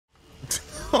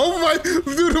Oh my,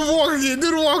 do the walk again,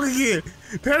 do the walk again.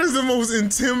 That is the most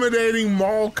intimidating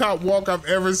mall cop walk I've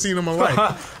ever seen in my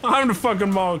life. I'm the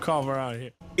fucking mall cop around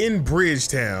here. In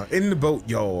Bridgetown, in the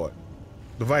boatyard.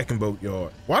 The Viking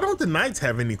boatyard. Why don't the knights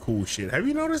have any cool shit? Have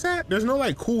you noticed that? There's no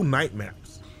like cool night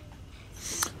maps.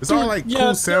 It's all like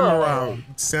cool samurai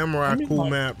cool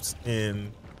maps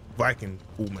and Viking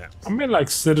cool maps. I mean like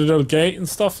Citadel Gate and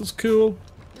stuff is cool.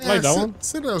 Yeah, like that one.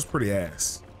 Citadel's pretty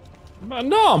ass. But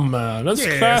no man, that's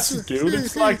classic, dude.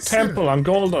 It's like Temple on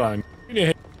Goldeneye. I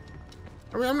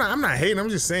mean, I'm not hating. I'm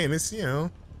just saying it's, you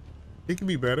know, it can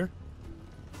be better.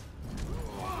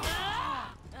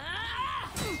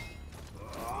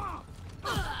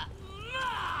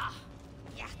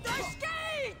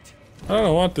 I don't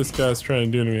know what this guy's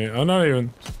trying to do to me. I'm not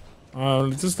even.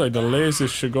 Just like the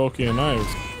laziest Shigoki and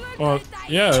knives. Well,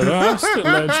 yeah, I still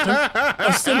ledged him.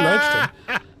 I still ledged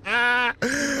him.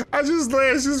 I just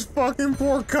ledged this fucking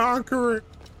poor conqueror.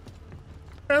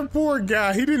 That poor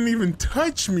guy, he didn't even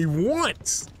touch me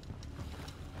once.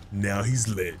 Now he's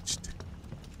ledged.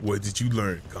 What did you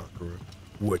learn, conqueror?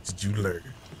 What did you learn?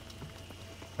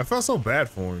 I felt so bad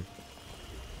for him.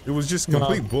 It was just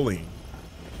complete bullying.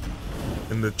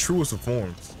 In the truest of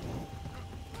forms.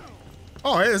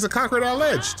 Oh, hey, there's a conqueror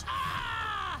ledged.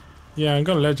 Yeah, I'm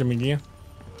gonna ledge him again.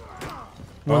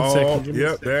 One second.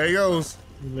 Yep, there he goes.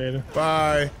 Later.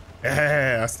 Bye.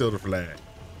 I steal the flag.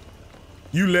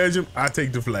 You ledge him, I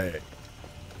take the flag.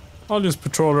 I'll just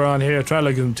patrol around here, try to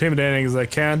look as intimidating as I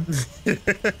can.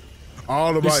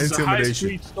 All about this is intimidation. A high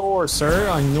street store, sir.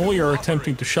 I know you're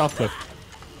attempting to shoplift.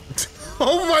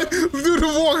 Oh my! Do the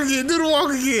walk again. Do the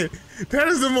walk again. That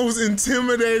is the most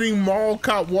intimidating mall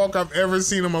cop walk I've ever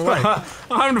seen in my life.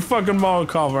 I'm the fucking mall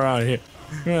cop around here.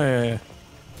 Yeah.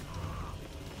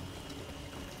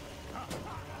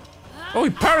 Oh, he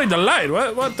parried the light.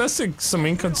 What? That's like some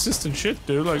inconsistent shit,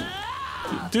 dude. Like,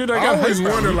 dude, I always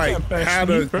wonder like how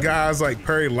the guys like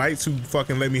parry lights who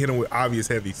fucking let me hit them with obvious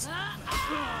heavies.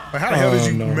 Like, how the hell did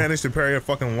you manage to parry a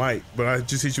fucking light, but I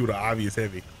just hit you with an obvious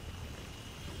heavy?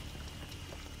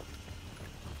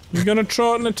 You gonna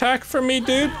throw an attack for me,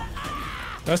 dude?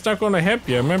 That's not gonna help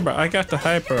you. Remember, I got the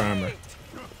hyper armor.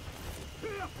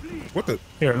 What the?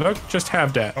 Here, look. Just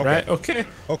have that, right? Okay.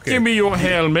 Okay. Give me your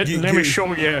helmet and let me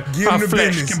show you how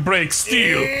flesh can break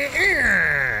steel.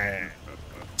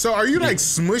 So, are you like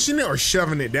smushing it or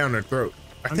shoving it down their throat?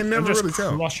 I can never really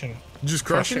tell. Crushing it. Just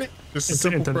crushing it? Just a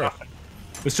simple crush.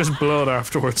 It's just blood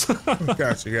afterwards.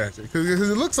 Gotcha. Because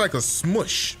it looks like a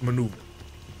smush maneuver,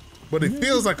 but it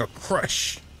feels like a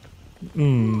crush. So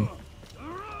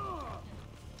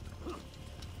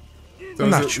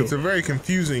I'm not sure. It's a very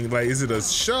confusing. Like, is it a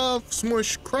shove,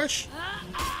 smush, crush?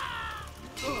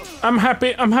 I'm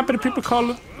happy. I'm happy that people call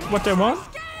it what they want.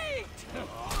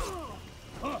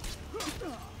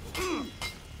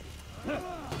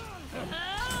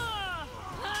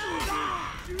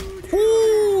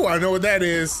 Woo! I know what that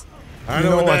is. I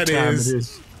know what that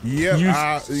is. Yep, you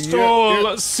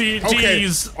stole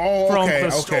CDs from the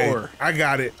store. I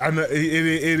got it. I know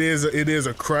it is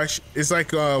a crush. It's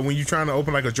like when you're trying to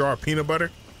open like a jar of peanut butter,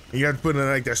 and you have to put in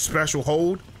like that special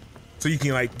hold, so you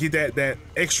can like get that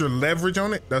extra leverage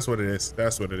on it. That's what it is.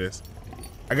 That's what it is.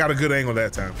 I got a good angle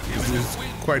that time. It was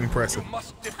quite impressive.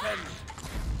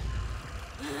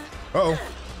 Uh-oh,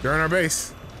 they're in our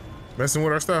base, messing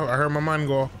with our stuff. I heard my mind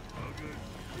go off.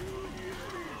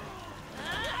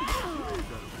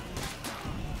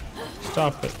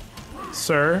 Stop it.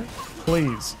 Sir,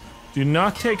 please. Do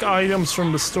not take items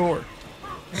from the store.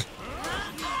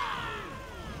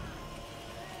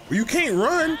 You can't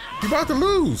run. You're about to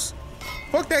lose.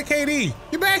 Fuck that KD.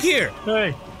 Get back here.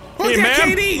 Hey. Fuck hey, that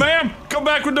ma'am. KD. Ma'am, come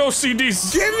back with those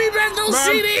CDs. Give me back those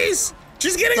CDs.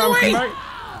 She's getting away.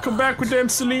 Come back with them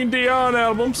Celine Dion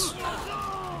albums.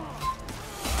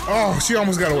 Oh, she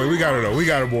almost got away. We got her though. We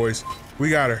got her, boys. We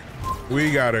got her.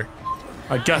 We got her.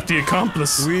 I got the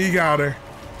accomplice. We got her.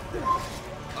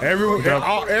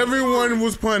 Everyone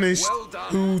was punished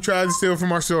who tried to steal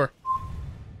from our store.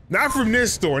 Not from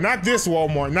this store, not this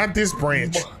Walmart, not this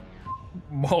branch.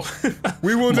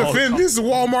 We will defend this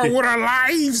Walmart with our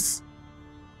lives.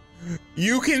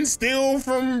 You can steal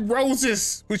from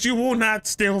Roses, but you will not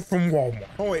steal from Walmart.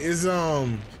 Oh wait,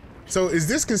 so is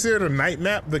this considered a night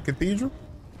map, the cathedral?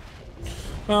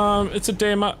 It's a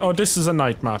day map. Oh, this is a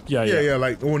night map. Yeah,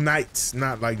 like, or nights,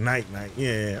 not like night.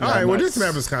 Yeah. All right, well, this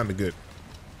map is kind of good.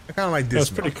 I kind of like this.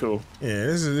 That's pretty cool. Yeah,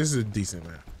 this is a decent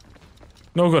map.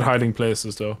 No good hiding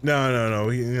places though. No.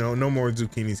 You know, no more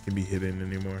zucchinis can be hidden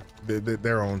anymore.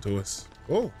 They're on to us.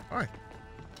 Oh, hi.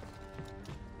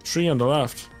 Tree on the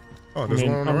left. Oh, there's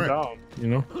one on the right. Down, you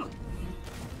know.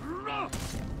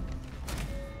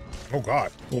 Oh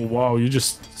God. Oh wow, you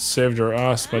just saved your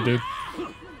ass, my dude.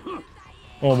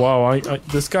 Oh wow,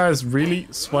 this guy is really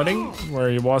sweating where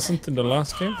he wasn't in the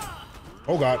last game.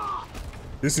 Oh God.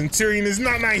 This Centurion is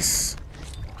not nice.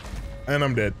 And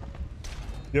I'm dead.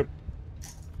 Yep.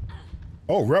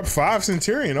 Oh, Rep 5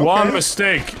 Centurion. Okay. One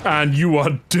mistake and you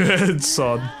are dead,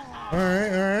 son.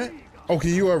 Alright, alright. Oh,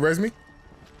 can you res me?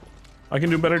 I can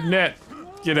do better than that.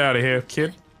 Get out of here,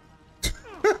 kid.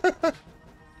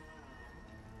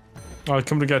 I'll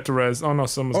come to get the res. Oh no,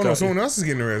 someone else is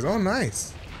getting the res. Oh,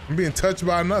 nice. I'm being touched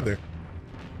by another.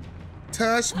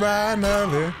 Touched by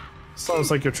another.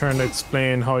 Sounds like you're trying to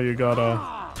explain how you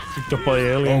got picked up by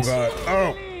aliens. Oh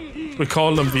God. Oh. We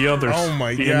call them the others. Oh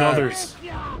my the God. Others.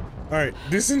 Alright,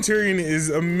 this Centurion is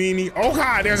a meanie. Oh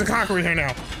God, there's a Conqueror here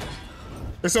now.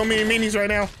 There's so many minis right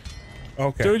now.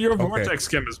 Okay. Dude, your vortex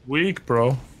skim is weak,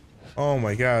 bro. Oh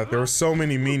my God, there were so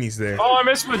many minis there. Oh, I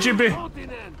missed my GB.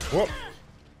 Whoop.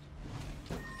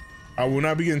 I will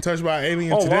not be getting touched by an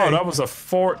alien today. Oh wow, that was a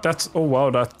oh wow,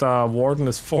 that Warden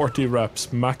is 40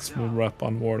 reps, maximum rep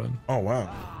on Warden. Oh wow.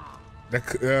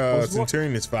 That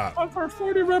Centurion is 5. For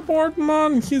 40 rep Warden,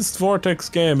 man, his vortex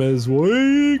game is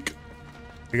weak.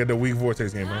 You got the weak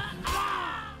vortex game, huh?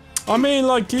 I mean,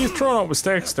 like, he's throwing out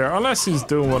mistakes there. Unless he's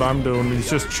doing what I'm doing, he's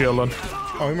just chilling.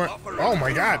 Oh, he might. Oh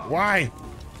my God, why?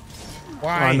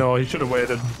 Why? I know, he should have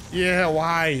waited. Yeah,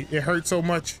 why? It hurts so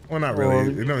much. Well, not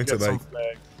really. It only took like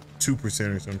flag.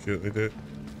 2% or some shit like that.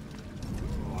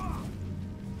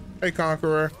 Hey,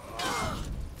 Conqueror.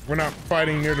 We're not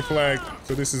fighting near the flag,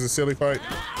 so this is a silly fight.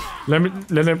 Let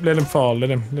him fall. Let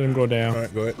him go down. All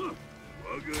right, go ahead.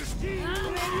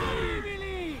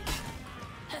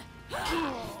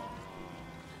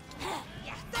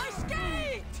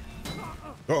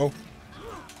 Uh-oh.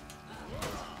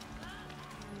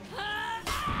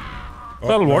 Oh,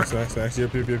 that'll work. Nice.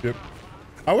 Yep.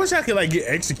 I wish I could like get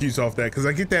executes off that because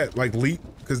I get that like leap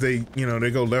because they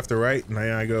they go left or right and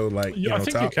then I go like I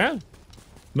think top. you can.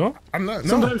 No? I'm not. No.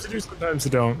 Sometimes you do, sometimes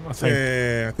you don't. I think.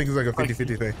 Yeah, I think it's like a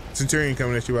 50-50 thing. Centurion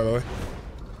coming at you, by the way.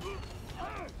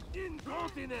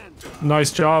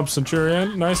 Nice job,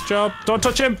 Centurion. Nice job. Don't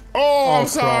touch him. Oh, I'm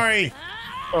sorry.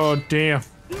 Crap. Oh damn.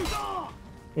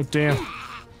 Oh damn.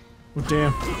 Oh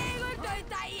damn.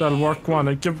 That'll work. Come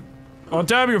on, give. Oh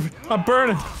damn you! I'm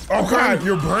burning. Oh God,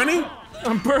 you're burning?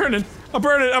 I'm burning.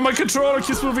 And my controller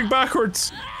keeps moving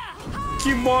backwards.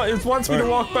 It wants me to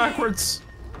walk backwards.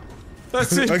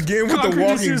 That's it. Again with the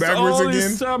walking backwards again.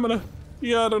 Stamina.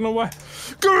 Yeah, I don't know why.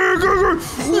 Go.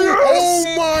 Yes!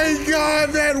 Oh my God,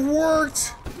 that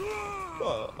worked.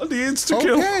 The insta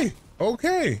kill.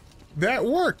 Okay, that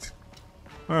worked.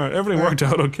 All right, everything worked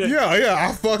out okay. Yeah.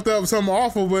 I fucked up something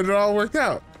awful, but it all worked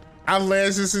out. I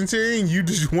lashed the Centurion. You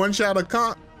just one shot a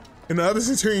conk, and the other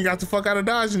Centurion got the fuck out of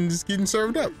Dodge and just getting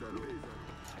served up.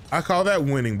 I call that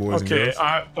winning, boys and girls.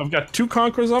 Okay, I've got 2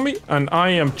 conquerors on me, and I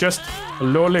am just a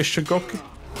lowly Shigoki.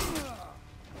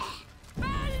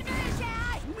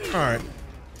 Alright.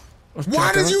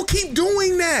 Why did you keep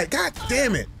doing that? God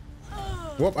damn it.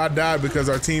 Well, I died because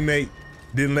our teammate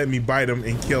didn't let me bite him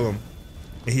and kill him.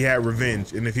 And he had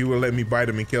revenge. And if he would have let me bite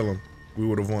him and kill him, we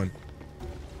would have won.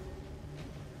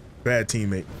 Bad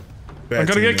teammate. I'm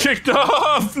gonna get kicked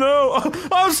off! No!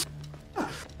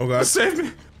 Oh God. Save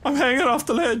me! I'm hanging off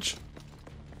the ledge.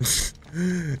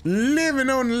 Living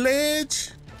on the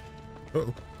ledge.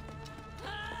 Uh-oh.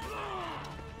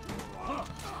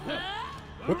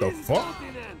 What the fuck?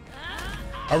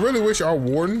 I really wish our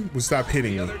warden would stop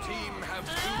hitting me.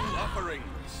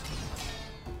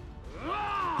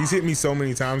 He's hit me so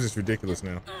many times, it's ridiculous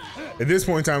now. At this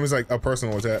point in time, it's like a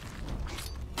personal attack.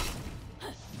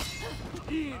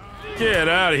 Get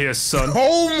out of here, son.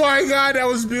 Oh my God, that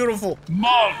was beautiful.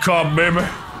 Mall cop, baby.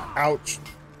 Ouch.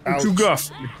 What you got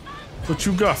for me? What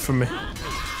you got for me?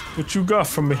 What you got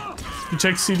for me? You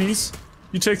take CDs?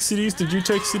 You take CDs? Did you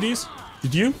take CDs?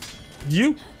 Did you?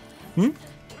 You?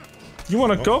 You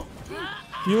wanna go?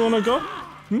 You wanna go?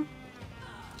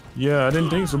 Yeah, I didn't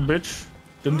think so, bitch.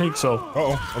 Didn't think so.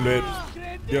 Uh-oh, I'm dead.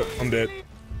 Yep, I'm dead.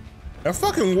 That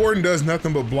fucking warden does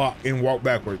nothing but block and walk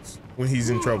backwards when he's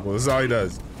in trouble. That's all he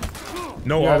does.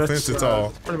 No offense at all.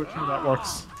 That's pretty much how that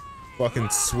works. Fucking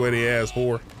sweaty ass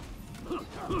whore.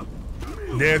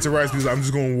 Dad's right because I'm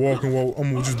just gonna walk and walk.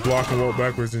 I'm gonna just block and walk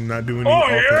backwards and not do any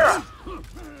offense.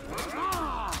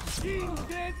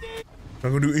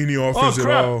 Not gonna do any offense at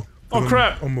all. Oh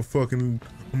crap! I'm a baby.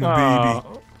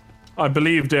 I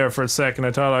believed there for a second.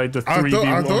 I thought I had the 3D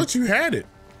I thought you had it.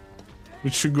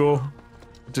 Which should go.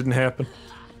 It didn't happen.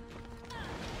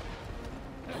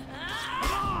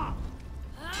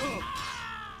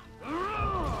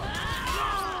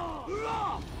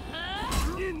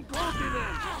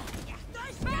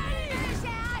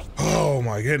 Oh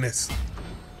my goodness.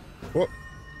 Whoop.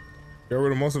 Got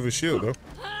rid of most of his shield though.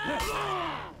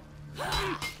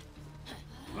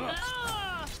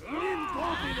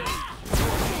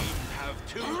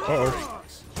 Uh-oh.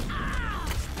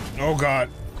 Oh god.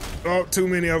 Oh, too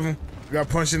many of them. Got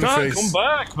punched in the face. Come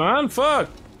back, man. Fuck.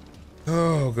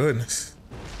 Oh goodness.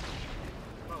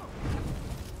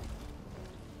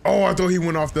 Oh, I thought he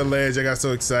went off the ledge. I got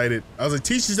so excited. I was like,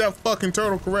 teach that fucking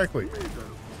turtle correctly.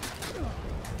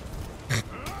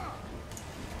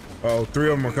 Uh oh, 3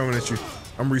 of them are coming at you.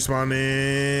 I'm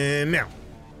respawning now.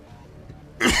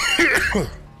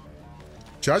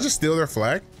 Should I just steal their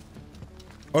flag?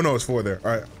 Oh no, it's 4 there.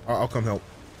 All right, I'll come help.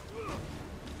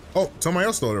 Oh, somebody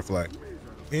else stole their flag.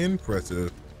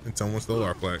 Impressive. And someone stole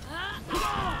our flag.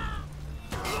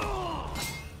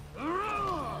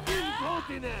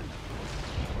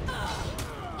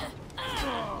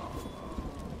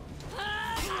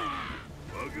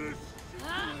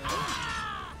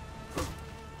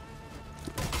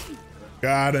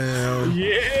 Got him.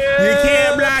 Yeah. You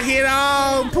can't block it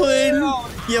all, Puddin'.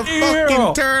 You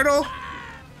fucking turtle.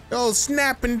 Oh,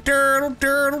 snapping turtle.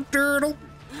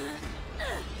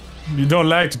 You don't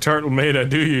like the turtle meta,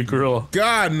 do you, girl?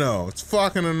 God no, it's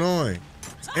fucking annoying.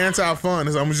 It's anti-fun.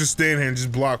 I'm gonna just stand here and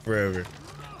just block forever.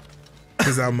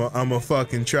 Cause I'm a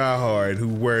fucking tryhard who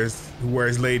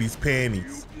wears ladies'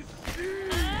 panties.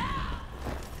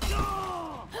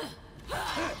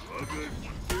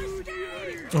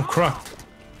 Oh crap!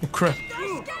 Oh crap!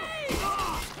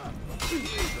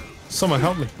 Someone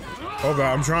help me! Oh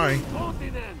god, I'm trying.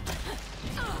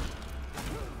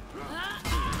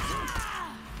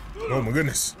 Oh my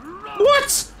goodness!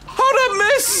 What? How'd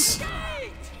I miss?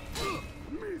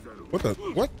 What the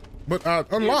what? But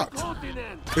unlocked.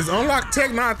 Is unlocked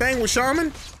tech not a thing with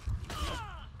Shaman?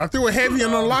 I threw a heavy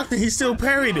and unlocked and he still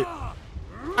parried it.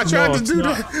 I tried to do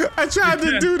that. I tried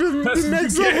to do the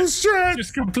next level strat.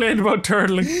 Just complain about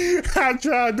turtling. I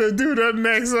tried to do the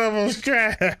next level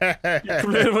strat. You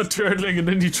complain about turtling and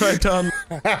then you try to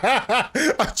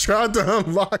I tried to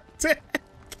unlock tech.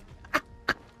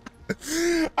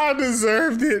 I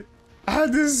deserved it. I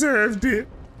deserved it.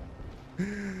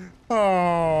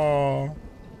 Oh.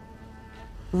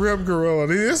 Rip Gorilla.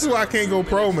 This is why I can't go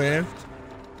pro, man.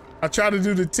 I try to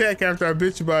do the tech after I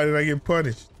bitch about it and I get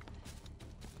punished.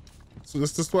 So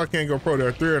this is why I can't go pro. There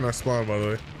are 3 in our spawn, by the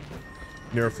way.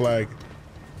 Near a flag.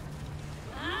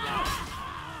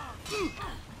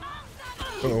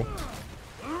 Uh-oh.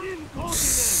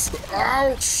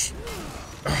 Ouch!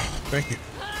 Oh, thank you.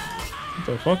 What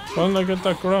the fuck? Why didn't I get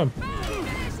that ground?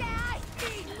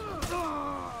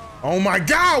 Oh my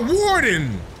god,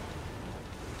 Warden!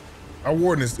 Our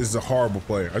Warden is a horrible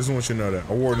player. I just want you to know that.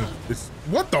 Our Warden is...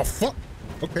 What the fuck?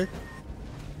 Okay.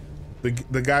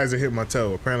 The guys that hit my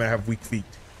toe. Apparently I have weak feet.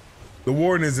 The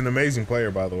Warden is an amazing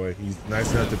player, by the way. He's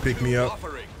nice enough to pick me up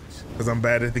because I'm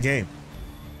bad at the game.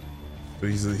 So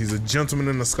he's a gentleman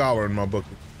and a scholar in my book.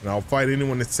 And I'll fight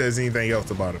anyone that says anything else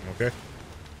about him, okay?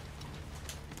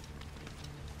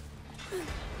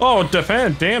 Oh,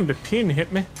 defend! Damn, the pin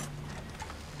hit me.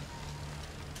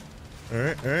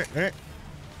 Alright.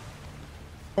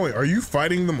 Oh wait, are you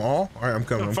fighting them all? Alright, I'm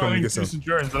coming to get some.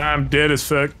 I'm dead as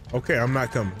fuck. Okay, I'm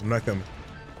not coming.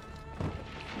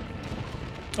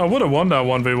 I would have won that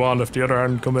 1v1 if the other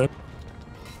hadn't come in.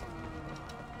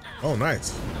 Oh,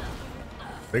 nice.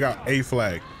 They got a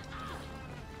flag.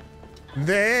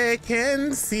 They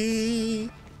can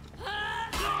see.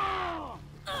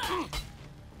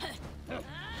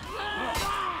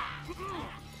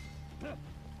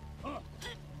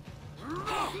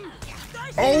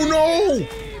 Oh no!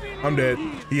 I'm dead.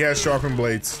 He has sharpened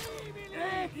blades.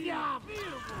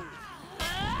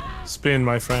 Spin,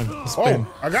 my friend. Spin.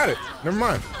 Oh, I got it. Never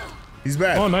mind. He's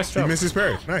bad. Oh, nice job. He missed his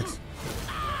parry. Nice.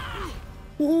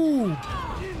 Woohoo!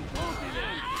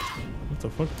 What the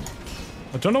fuck?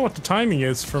 I don't know what the timing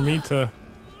is for me to...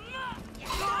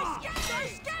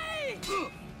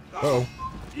 Uh-oh.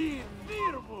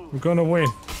 We're gonna win.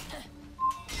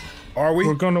 Are we?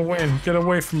 We're gonna win. Get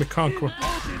away from me, Conqueror.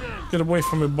 Get away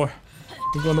from me, boy.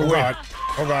 We're gonna win. God.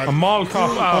 Oh god. A mall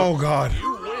cop out. Oh god.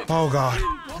 Oh god.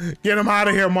 Get him out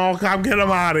of here, mall cop. Get him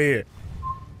out of here.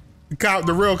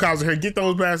 The real cops are here. Get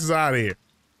those bastards out of here.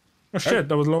 Oh shit,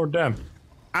 that was Lord Damn.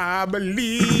 I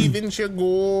believe in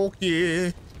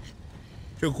Shagoki.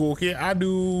 Shagoki, I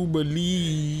do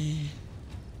believe.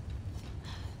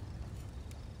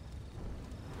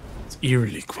 It's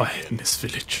eerily quiet in this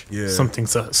village. Yeah. Something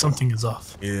is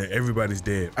off. Yeah, everybody's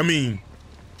dead. I mean,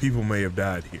 people may have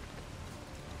died here.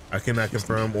 I cannot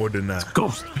confirm or deny.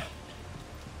 Ghost.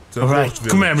 All right,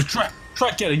 come here, try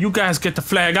get it. You guys get the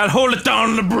flag. I'll hold it down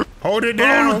on the bridge. Hold it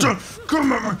down.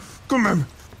 Come here, Come at me.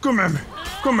 Come at me.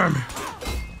 Come at me.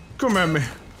 Come at me.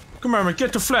 Come at me.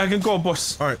 Get the flag and go,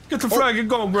 boss. All right. Get the flag and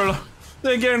go, gorilla.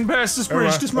 They're getting past this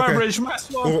bridge. Right. This is my Okay. bridge. My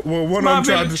swamp. Well, one my of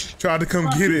them village. tried to come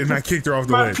get it, and I kicked her off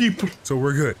the My ledge. people. So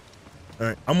we're good. All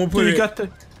right, I'm gonna put You it. got the. I'm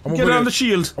gonna Get put on it- the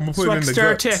shield. I'm gonna put so it I in can the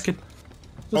start guts. attacking.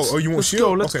 Oh, you want let's shield?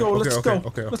 Go, let's okay, go. okay, Let's okay, go.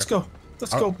 okay, Let's okay. go.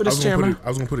 Let's go. Bit of I stamina.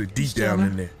 was gonna put it deep down Stamina.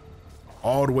 in there,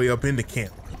 all the way up in the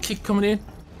camp. Kick coming in.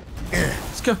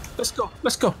 Let's go. Let's go.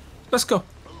 Let's go. Let's go.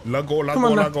 Lago, Come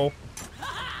on now. lago.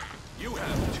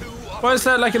 Why is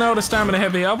that like an out of stamina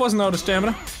heavy? I wasn't out of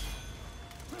stamina.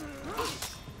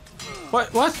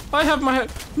 What? I have my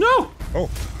head. No! Oh,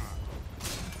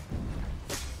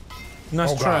 Nice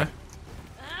Oh, try. God.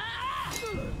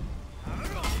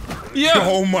 Yeah!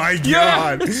 oh my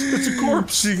Yeah! God! It's a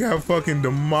corpse. She got fucking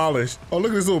demolished. Oh,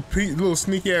 look at this little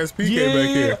sneaky ass PK Yeah. back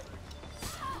here.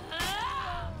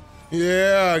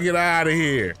 Yeah, get out of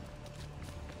here.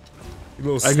 You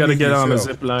little I gotta sneaky get on a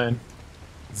self. zip line.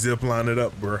 Zip line it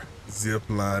up, bruh. Zip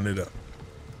line it up.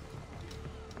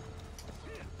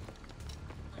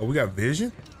 Oh, we got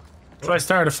vision? Try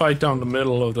start a fight down the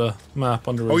middle of the map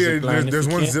under a Oh yeah, zip line. there's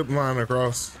if you one can. zip line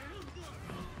across.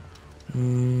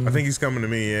 I think he's coming to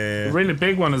me, yeah. The really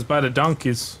big one is by the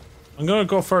donkeys. I'm gonna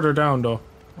go further down though.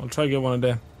 I'll try to get one of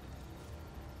them.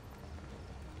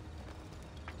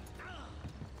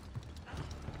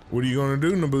 What are you gonna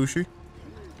do, Nabushi?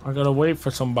 I gotta wait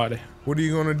for somebody. What are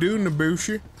you gonna do,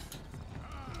 Nabushi?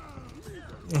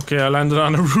 Okay, I landed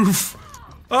on a roof.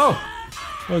 Oh!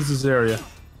 What's this area?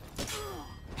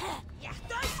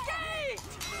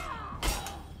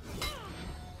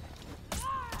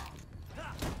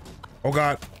 Oh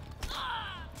God.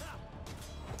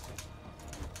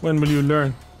 When will you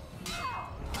learn?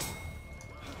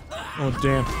 Oh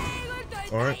damn.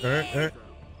 Alright.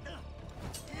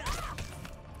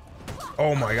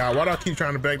 Oh my God, why do I keep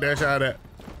trying to backdash out of that?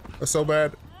 That's so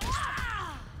bad.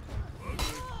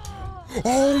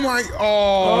 Oh my,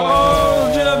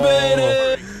 Oh,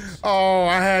 Jabba! Oh,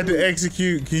 I had to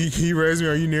execute. Can you raise me?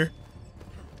 Are you near?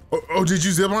 Oh, did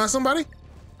you zipline somebody?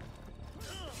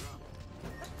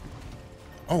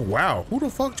 Oh wow, who the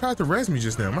fuck tried to res me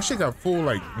just now? My shit got full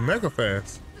like mega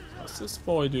fast. What's this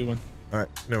boy doing? Alright,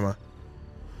 never mind.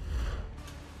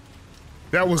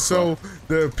 That was so,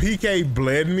 the PK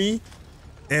bled me,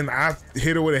 and I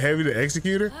hit her with a heavy to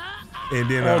execute her,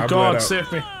 and then I Oh bled God, out. save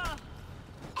me.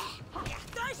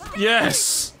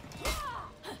 Yes!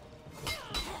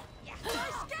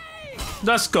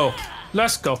 Let's go.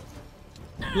 Let's go.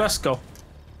 Let's go.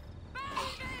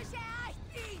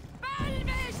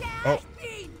 Oh,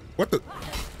 what the?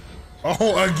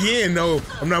 Oh, again, no,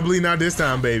 I'm not bleeding out this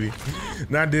time, baby.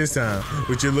 Not this time,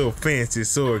 with your little fancy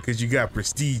sword, because you got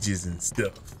prestiges and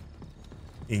stuff.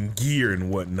 And gear and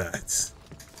whatnot.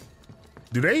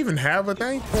 Do they even have a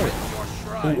thing?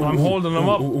 Oh. I'm holding them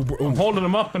up. ooh, I'm holding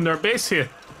them up in their base here.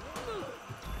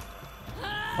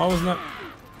 I was not.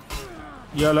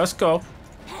 Yeah, let's go.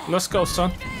 Let's go,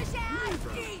 son.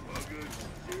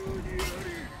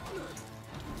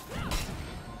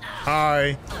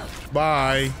 Hi.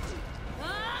 Bye.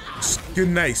 Good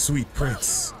night, sweet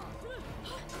prince.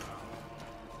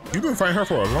 You've been fighting her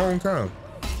for a long time.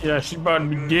 Yeah, she about to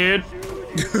be dead.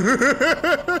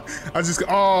 I just,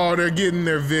 oh, they're getting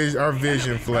their our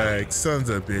vision flag. Sons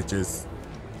of bitches.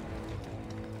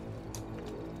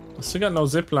 I still got no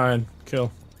zip line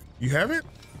kill. You haven't?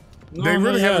 No, They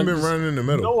really yeah, haven't been just running in the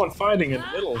middle. No one fighting in the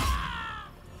middle.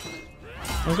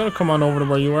 I'm gonna come on over to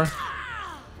where you are.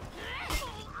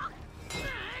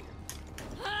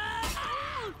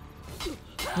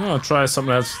 I'm gonna try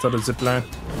something else instead of zip line.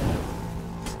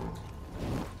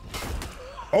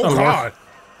 Oh, Oh, God.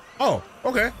 Oh,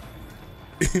 okay.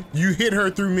 You hit her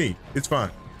through me. It's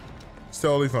fine. It's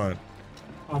totally fine.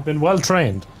 I've been well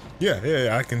trained.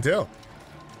 Yeah, I can tell.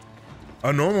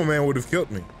 A normal man would have killed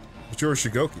me, but you're a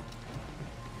Shigoki,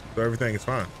 so everything is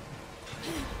fine.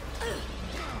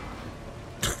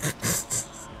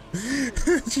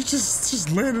 You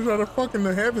just landed out of fucking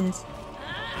the heavens.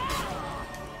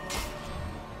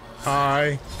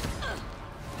 Hi.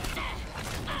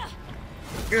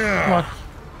 Come on.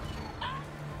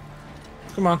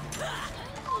 Come on.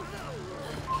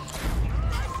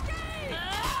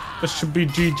 This should be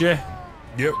GJ.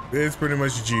 Yep, it's pretty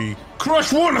much G.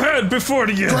 Crush one head before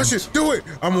the end. Crush it, do it.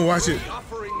 I'm gonna watch it.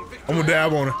 I'm gonna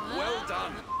dab on her.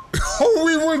 Oh,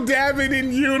 we were dabbing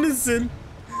in unison.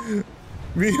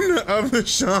 Me and the other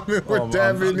shaman were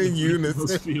dabbing in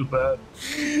unison. Feel bad.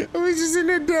 We just in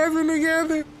there dabbing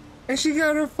together, and she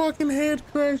got her fucking head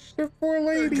crushed. That poor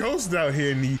lady. Ghosts out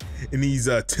here in these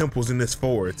temples in this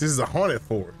forest. This is a haunted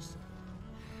forest.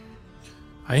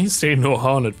 I ain't staying in no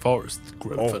haunted forest, Oh,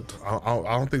 gorillaphent.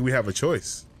 I don't think we have a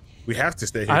choice. We have to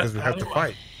stay here because we have to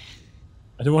fight.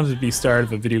 I don't want it to be the start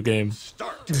of a video game.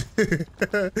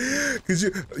 Because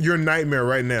your nightmare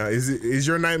right now is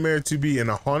your nightmare to be in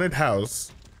a haunted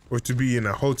house or to be in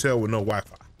a hotel with no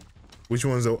Wi-Fi? Which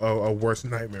one's a worse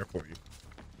nightmare for you?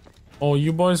 Oh,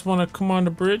 you boys want to come on the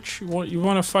bridge? You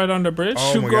want to fight on the bridge?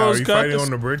 Oh my God, are you fighting on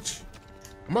the bridge?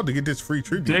 I'm about to get this free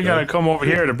tribute. They gotta come over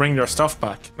here to bring their stuff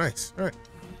back. Nice. All right.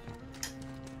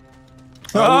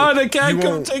 Oh, they can't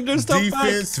come take their stuff back.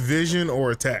 Defense, vision,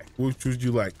 or attack? Which would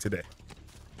you like today?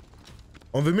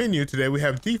 On the menu today, we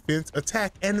have defense,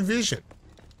 attack, and vision.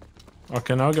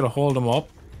 Okay, now I gotta hold them up.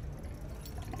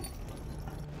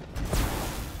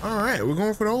 All right, we're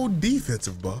going for the old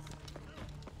defensive buff.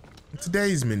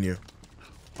 Today's menu.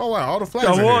 Oh wow, all the flags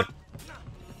are here.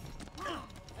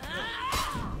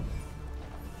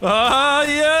 Ah,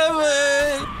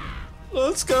 yeah, man.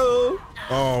 Let's go.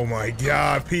 Oh my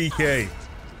God, PK.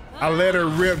 I let her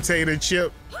rip Tater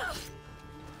Chip.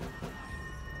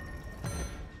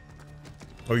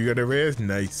 Oh, you got the res?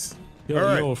 Nice.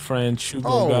 Your old friend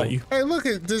Shugo got you. Hey, look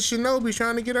at the Shinobi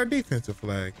trying to get our defensive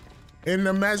flag. And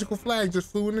the magical flag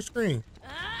just flew in the screen.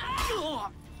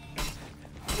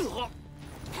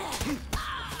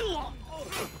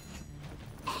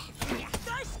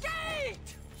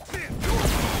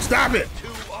 Stop it!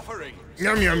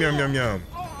 Yum, yum, yum, yum, yum.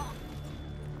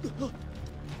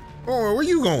 Oh, where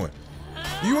you going?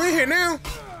 You ain't here now?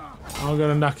 I'm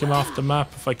gonna knock him off the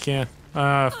map if I can.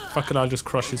 Fuck it, I'll just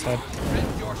crush his head.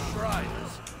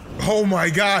 Oh my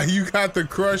God, you got the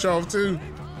crush off too.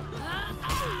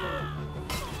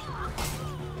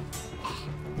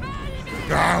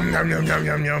 Yum, yum, yum, yum,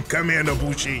 yum, yum. Come here,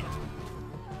 Nobuchi.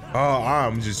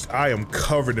 Oh, I am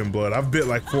covered in blood. I've bit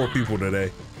like 4 people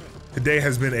today. Today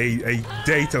has been a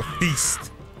day to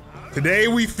feast. Today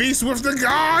we feast with the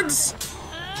gods.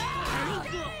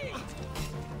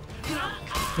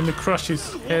 Let me crush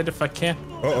his head if I can.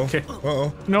 Uh-oh. Okay.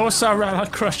 Uh-oh. No, it's alright, I'll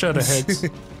crush other heads.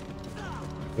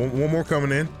 one more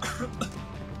coming in.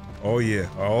 Oh yeah.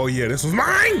 Oh yeah, this was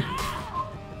mine!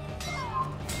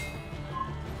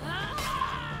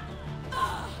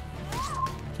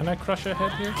 Can I crush her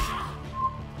head here?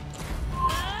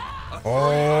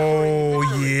 Oh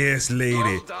yes,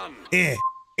 lady.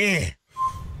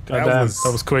 Goddamn,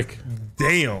 that was quick.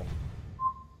 Damn.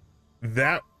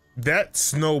 That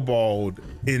snowballed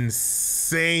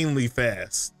insanely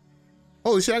fast.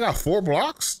 Holy shit, I got 4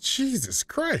 blocks? Jesus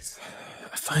Christ.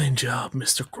 Fine job,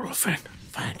 Mr. Girlfriend.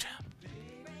 Fine job.